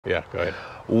Yeah, go ahead.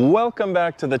 Welcome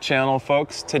back to the channel,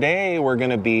 folks. Today we're going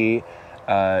to be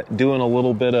doing a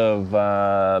little bit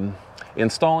of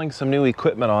installing some new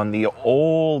equipment on the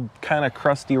old kind of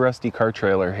crusty, rusty car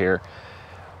trailer here.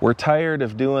 We're tired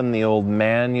of doing the old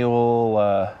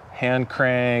manual hand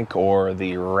crank or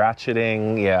the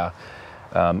ratcheting. Yeah,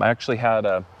 I actually had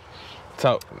a...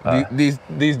 So these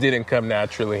didn't come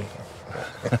naturally.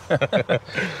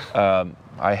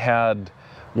 I had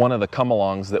one of the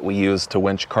come-alongs that we use to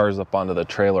winch cars up onto the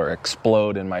trailer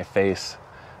explode in my face.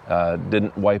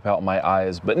 Didn't wipe out my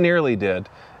eyes, but nearly did.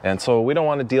 And so we don't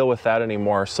want to deal with that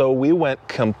anymore. So we went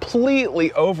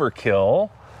completely overkill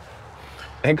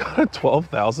and got a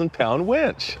 12,000-pound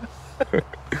winch.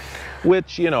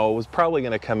 Which, you know, was probably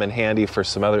going to come in handy for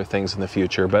some other things in the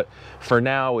future. But for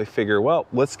now, we figure, well,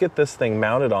 let's get this thing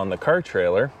mounted on the car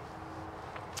trailer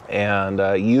and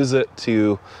use it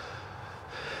to,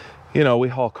 you know, we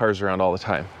haul cars around all the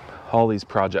time, all these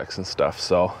projects and stuff.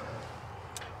 So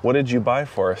what did you buy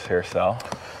for us here, Sal?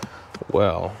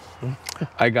 Well,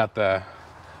 I got the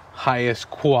highest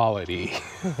quality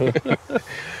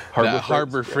that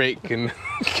Harbor Freight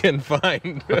can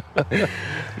find.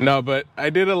 No, but I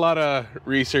did a lot of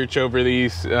research over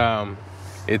these.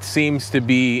 It seems to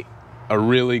be a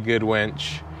really good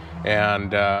winch,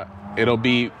 and it'll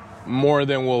be more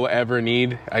than we'll ever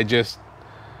need.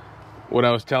 What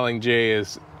I was telling Jay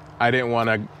is I didn't want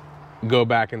to go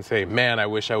back and say, man, I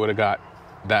wish I would have got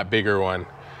that bigger one.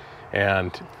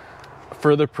 And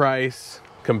for the price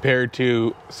compared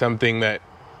to something that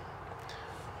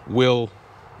will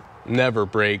never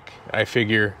break, I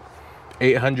figure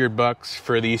 $800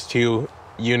 for these two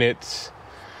units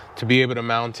to be able to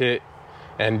mount it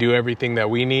and do everything that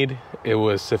we need, it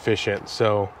was sufficient.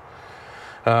 So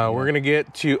we're gonna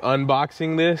get to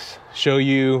unboxing this, show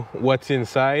you what's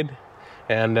inside,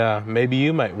 and maybe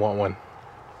you might want one.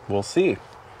 We'll see.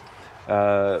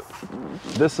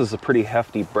 This is a pretty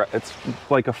hefty, it's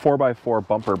like a 4x4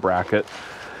 bumper bracket,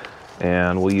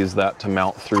 and we'll use that to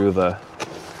mount through the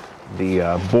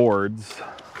boards.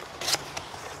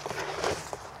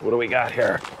 What do we got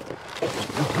here?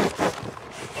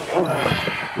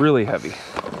 Really heavy.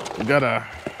 Gotta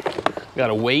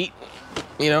wait,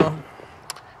 you know,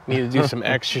 need to do some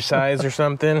exercise or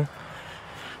something.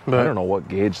 But I don't know what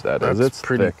gauge that is. It's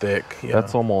pretty thick. Yeah.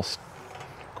 That's almost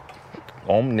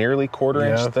nearly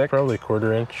quarter-inch thick. Probably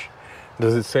quarter-inch.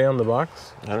 Does it say on the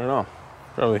box? I don't know.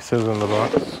 Probably says on the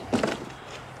box.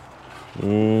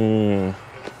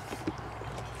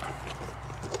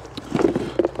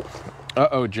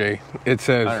 Uh-oh, Jay. It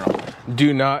says,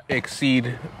 do not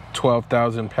exceed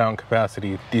 12,000-pound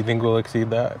capacity. Do you think we'll exceed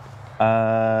that?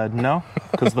 No,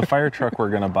 because the fire truck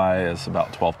we're going to buy is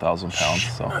about 12,000 pounds.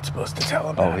 So. Not supposed to tell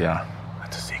them that. Oh, yeah.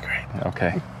 That's a secret.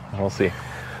 Okay. We'll see.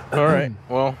 All right.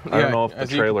 Well, yeah, I don't know if the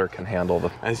trailer can handle the...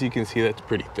 As you can see, that's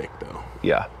pretty thick, though.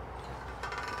 Yeah.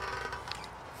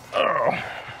 Oh.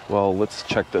 Well, let's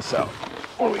check this out.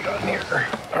 What do we got in here?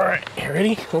 All right. You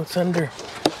ready? What's under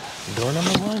door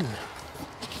number 1?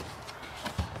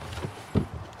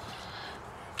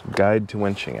 Guide to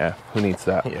winching. Who needs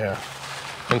that? Yeah.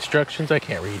 Instructions I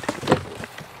can't read.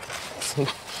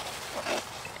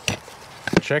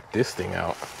 Check this thing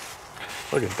out.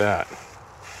 Look at that.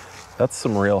 That's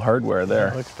some real hardware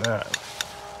there. Look at that.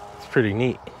 It's pretty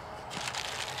neat.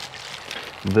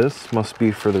 This must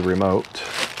be for the remote.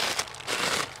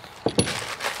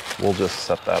 We'll just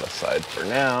set that aside for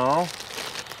now.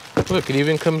 Look, it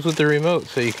even comes with the remote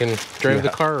so you can drive the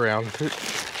car around.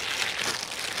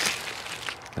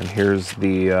 And here's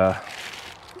the...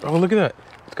 Oh, look at that.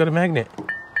 It's got a magnet.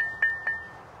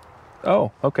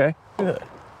 Oh, okay. Look at that.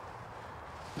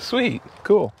 Sweet.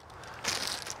 Cool.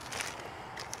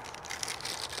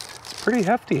 It's pretty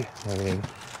hefty. I mean...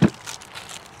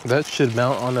 That should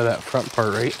mount onto that front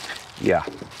part, right? Yeah.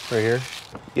 Right here?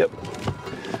 Yep.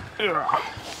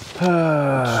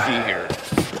 Let's see here.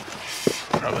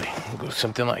 Probably go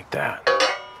something like that.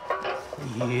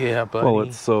 Yeah, buddy. Well,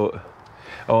 it's so...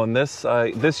 Oh, and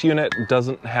this unit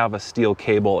doesn't have a steel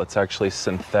cable. It's actually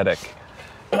synthetic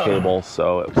cable,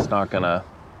 so it's not gonna...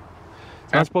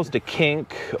 It's not supposed to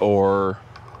kink or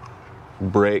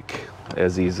break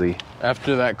as easy.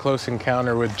 After that close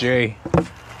encounter with Jay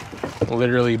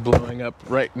literally blowing up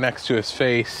right next to his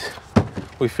face,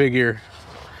 we figure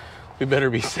we better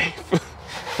be safe.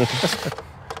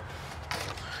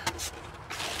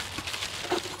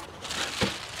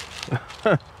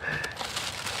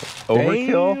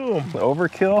 Overkill? Damn.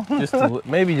 Overkill?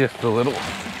 Maybe just a little.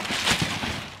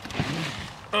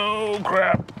 Oh,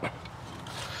 crap.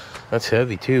 That's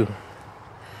heavy, too.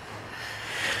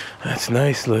 That's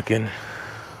nice looking.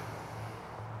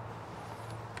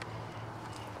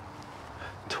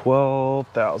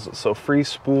 12,000. So free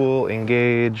spool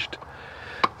engaged.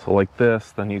 So like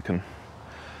this, then you can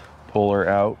pull her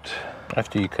out.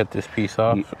 After you cut this piece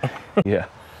off? Yeah.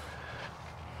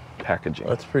 Packaging.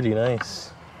 That's pretty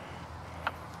nice.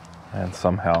 And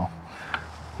somehow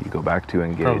you go back to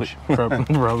engage.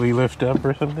 Probably lift up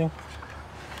or something.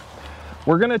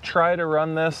 We're gonna try to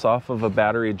run this off of a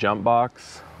battery jump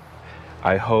box.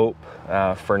 I hope.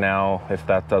 For now, if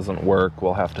that doesn't work,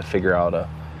 we'll have to figure out a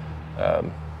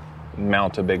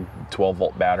mount a big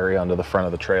 12-volt battery onto the front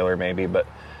of the trailer maybe, but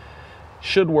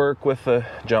should work with the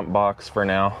jump box for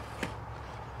now.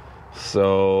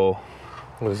 So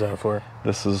what is that for?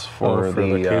 This is for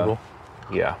the cable.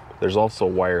 Yeah, there's also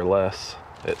wireless,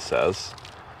 it says.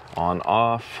 On,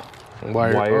 off,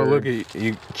 wired. Oh, look,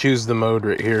 you choose the mode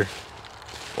right here.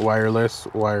 Wireless,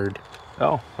 wired.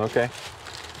 Oh, okay.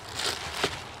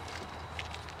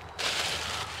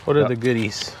 What are the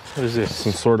goodies? What is this?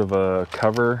 Some sort of a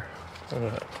cover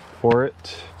for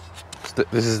it.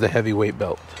 This is the heavyweight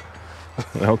belt.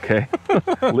 Okay.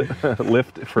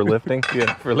 Lift for lifting?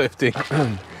 Yeah, for lifting.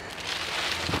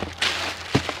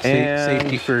 And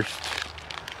safety first.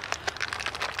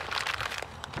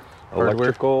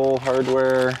 Electrical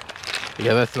hardware.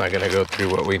 Yeah, that's not gonna go through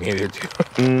what we needed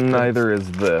to. Neither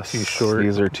is this. Too short.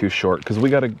 These are too short because we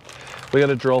gotta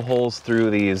drill holes through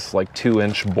these like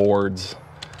 2-inch boards,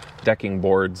 decking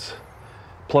boards.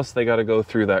 Plus they gotta go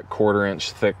through that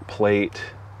 1/4-inch thick plate,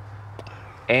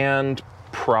 and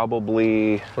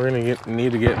probably we're gonna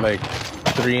need to get like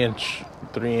 3-inch.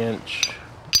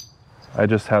 I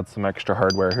just had some extra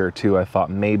hardware here too. I thought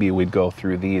maybe we'd go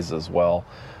through these as well,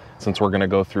 since we're gonna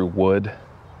go through wood.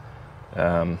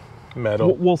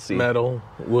 Metal. We'll see. Metal,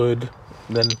 wood,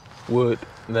 then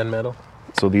metal.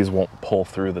 So these won't pull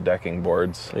through the decking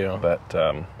boards. Yeah. But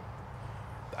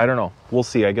I don't know. We'll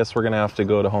see. I guess we're gonna have to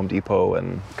go to Home Depot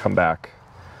and come back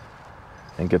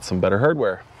and get some better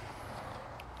hardware.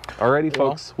 Alrighty,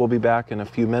 folks. We'll be back in a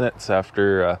few minutes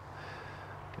after.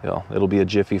 It'll be a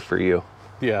jiffy for you.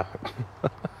 Yeah.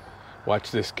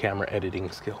 Watch this camera editing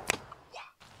skill.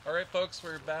 All right, folks.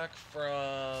 We're back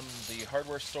from the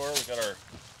hardware store. We got our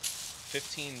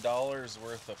 $15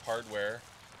 worth of hardware,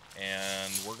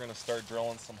 and we're gonna start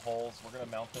drilling some holes. We're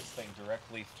gonna mount this thing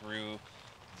directly through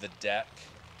the deck.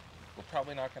 We're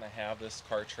probably not gonna have this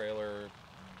car trailer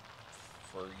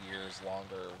for years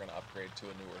longer. We're gonna upgrade to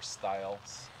a newer style,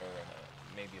 or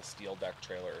maybe a steel deck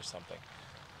trailer or something,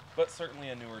 but certainly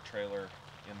a newer trailer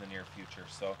in the near future.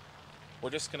 So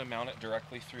we're just gonna mount it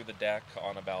directly through the deck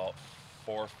on about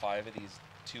 4 or 5 of these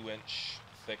 2-inch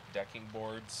thick decking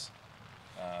boards.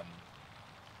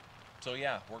 So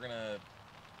yeah, we're gonna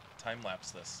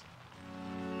time-lapse this.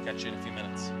 Catch you in a few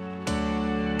minutes.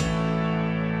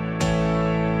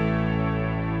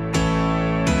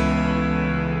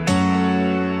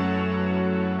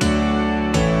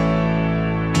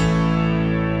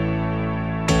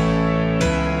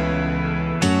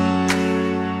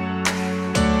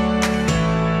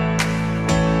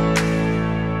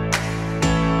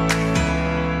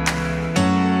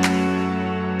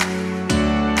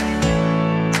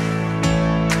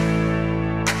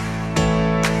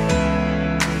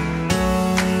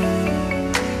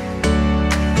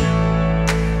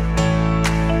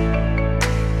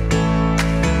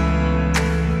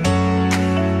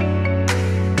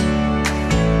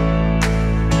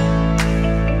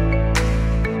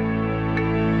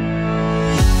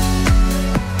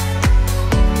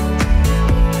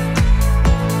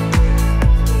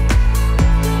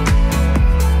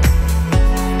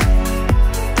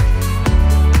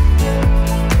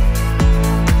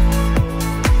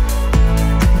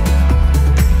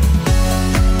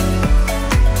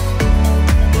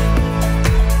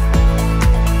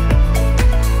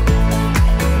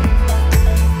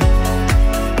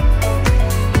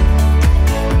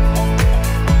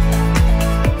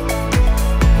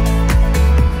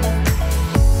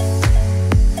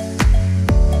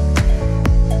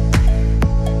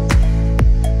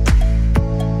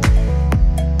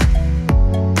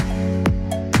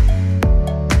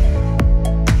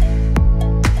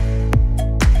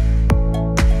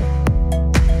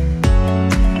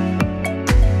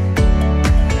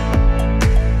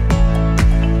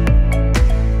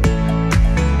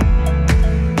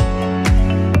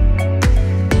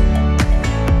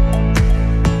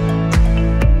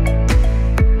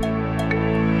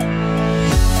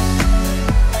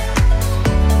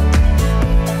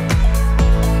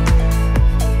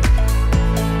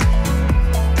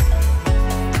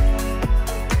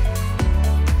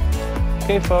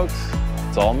 Okay, folks,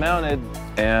 it's all mounted,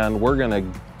 and we're gonna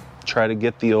try to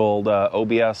get the old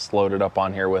OBS loaded up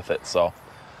on here with it. So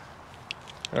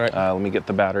All right. Let me get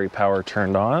the battery power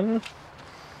turned on.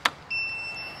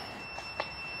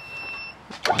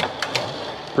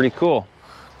 Pretty cool.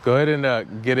 Go ahead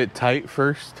and get it tight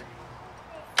first.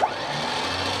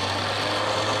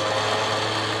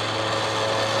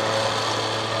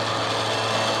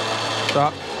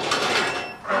 Stop.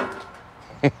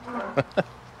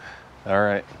 All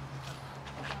right.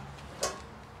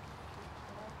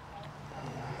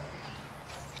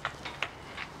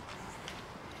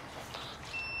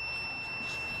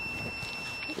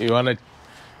 You wanna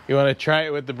try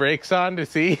it with the brakes on to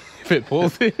see if it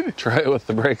pulls it? Try it with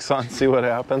the brakes on, see what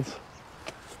happens.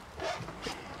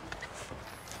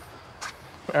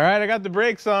 All right, I got the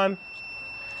brakes on.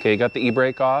 Okay, you got the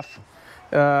e-brake off?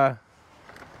 Yeah.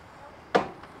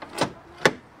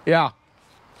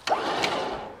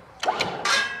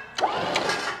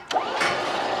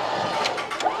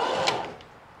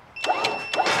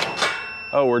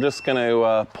 Oh, we're just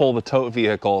gonna pull the tote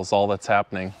vehicle is all that's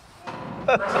happening.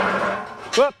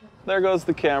 Whoop, there goes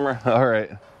the camera. All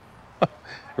right.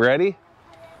 Ready?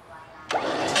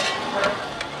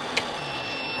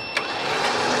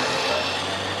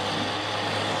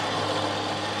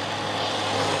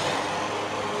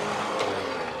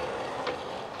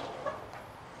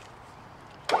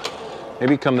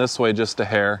 Maybe come this way just a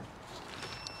hair.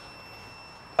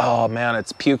 Oh man,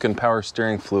 it's puking power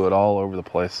steering fluid all over the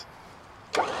place.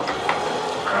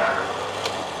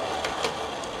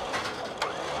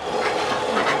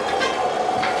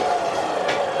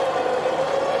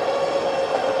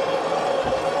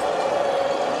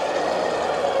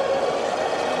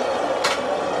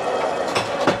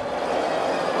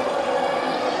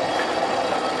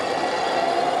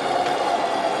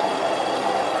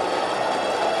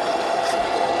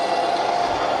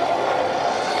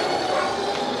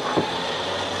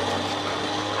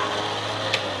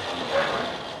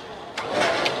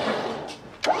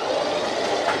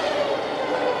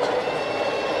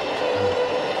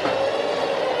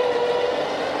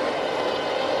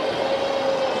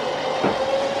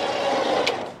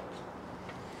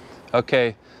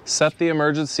 Okay, set the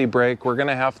emergency brake. We're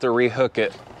gonna have to rehook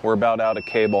it. We're about out of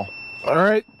cable. All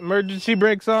right, emergency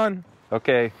brakes on.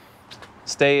 Okay,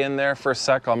 stay in there for a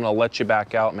sec. I'm gonna let you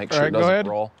back out, make sure it doesn't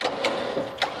roll.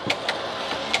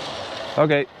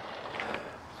 Okay,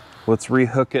 let's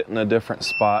rehook it in a different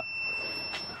spot.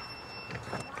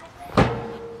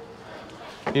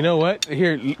 You know what?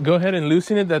 Here, go ahead and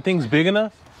loosen it. That thing's big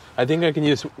enough. I think I can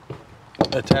just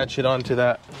attach it onto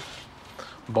that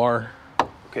bar.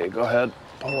 Okay, go ahead,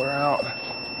 pull her out.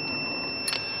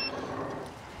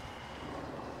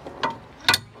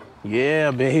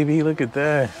 Yeah, baby, look at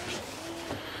that.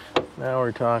 Now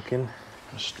we're talking.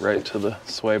 Just right to the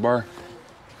sway bar.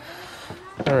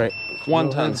 All right.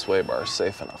 110 sway bar is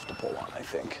safe enough to pull on, I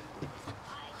think.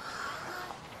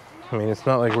 I mean, it's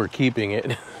not like we're keeping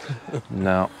it.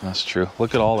 No, that's true.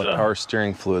 Look at all the power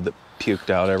steering fluid that puked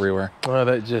out everywhere. Well,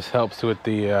 that just helps with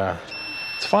the...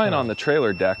 It's fine on the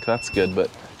trailer deck, that's good, but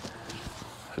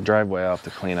the driveway I'll have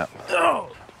to clean up.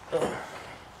 Oh.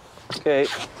 Okay.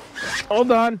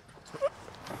 Hold on.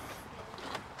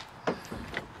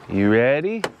 You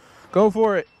ready? Go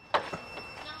for it.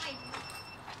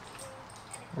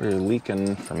 We're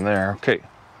leaking from there. Okay,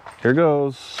 here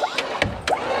goes.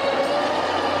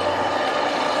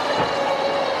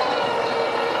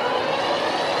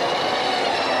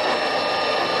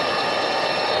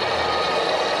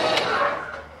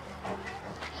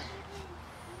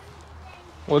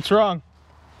 What's wrong?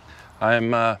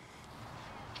 I'm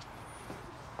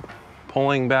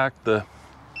pulling back the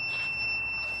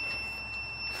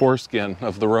foreskin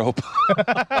of the rope.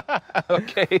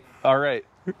 Okay, all right.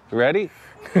 Ready?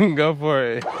 Go for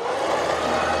it.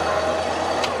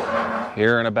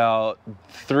 Here in about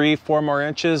 3-4 more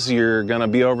inches, you're gonna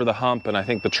be over the hump, and I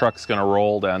think the truck's gonna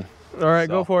roll then. All right,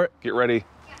 go for it. Get ready.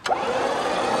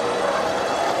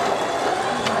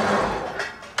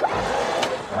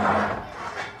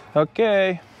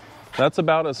 Okay, that's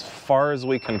about as far as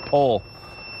we can pull.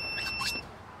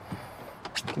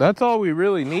 That's all we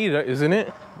really need, isn't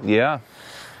it? Yeah.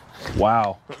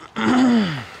 Wow.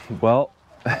 Well,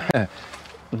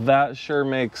 that sure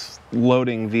makes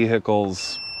loading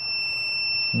vehicles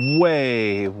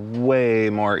way, way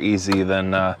more easy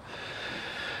than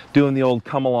doing the old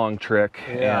come along trick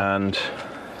and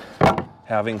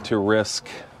having to risk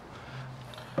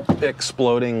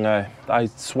exploding. I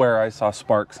swear I saw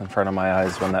sparks in front of my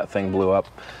eyes when that thing blew up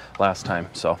last time.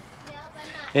 So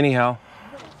anyhow,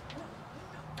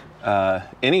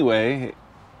 anyway,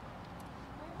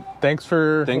 thanks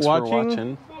for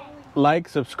watching. Like,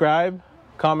 subscribe,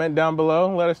 comment down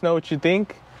below, let us know what you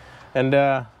think, and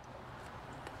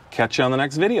catch you on the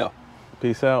next video.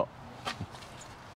 Peace out.